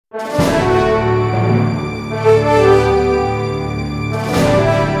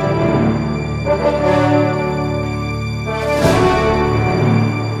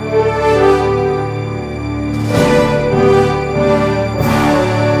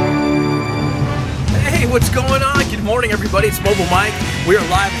morning, everybody. It's Mobile Mike. We are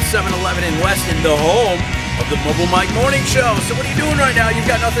live at 7-Eleven in Weston, the home of the Mobile Mike Morning Show. So what are you doing right now? You've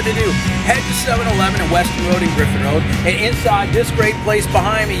got nothing to do. Head to 7-Eleven at Weston Road and Griffin Road. And inside this great place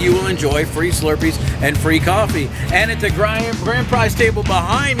behind me, you will enjoy free Slurpees and free coffee. And at the grand prize table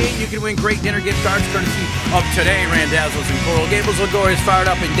behind me, you can win great dinner gift cards courtesy of Today, Randazzo's in Coral Gables, LaGoria's Fired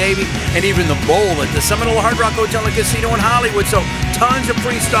Up in Davie, and even the bowl at the Seminole Hard Rock Hotel and Casino in Hollywood. So tons of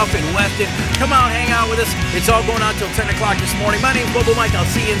free stuff in Weston. Come out, hang out with us. It's all going on till 10 o'clock this morning. My name's Mobile Mike. I'll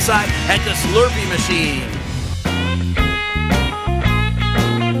see you inside at the Slurpee machine.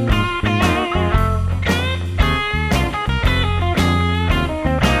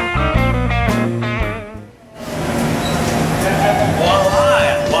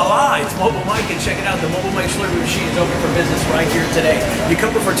 Mobile Mike, and check it out. The Mobile Mike Slurpee machine is open for business right here today. You come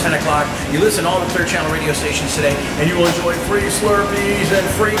before 10 o'clock, you listen to all the Clear Channel radio stations today, and you will enjoy free Slurpees and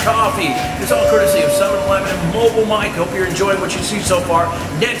free coffee. It's all courtesy of 7-Eleven and Mobile Mike. Hope you're enjoying what you see so far.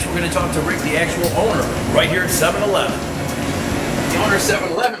 Next, we're going to talk to Rick, the actual owner, right here at 7-Eleven. The owner of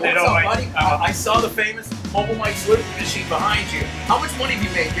 7-Eleven. What's up, buddy? I saw the famous Mobile Mike Slurpee machine behind you. How much money have you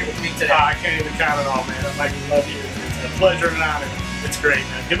made here with me today? I can't even count it all, man. I love you. It's a pleasure and an honor. It's great,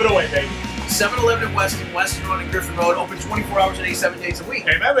 man. Give it away, baby. 7-Eleven in Weston Road and Griffin Road, open 24 hours a day, 7 days a week.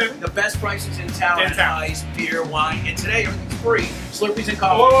 Amen, baby. The best prices in town. Ice, beer, wine, and today everything's free. Slurpees and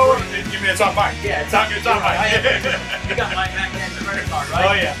coffee. Whoa. Give me it's on mine. Yeah, it's on mine. You got my Mac and credit card, right?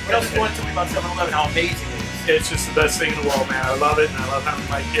 Oh, yeah. What else do you want to tell me about 7-Eleven? How amazing it is. It's just the best thing in the world, man. I love it, and I love having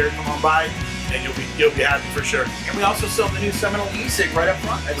Mike here. Come on by, and you'll be happy for sure. And we also sell the new Seminole e-cig right up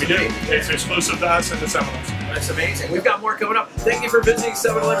front. That's amazing. Do. It's exclusive to us and the Seminoles. That's amazing. We've got more coming up. Thank you for visiting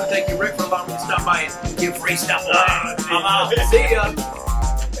 7-Eleven. Thank you, Rick, for allowing me to stop by and give free stuff away. I'm out. See ya.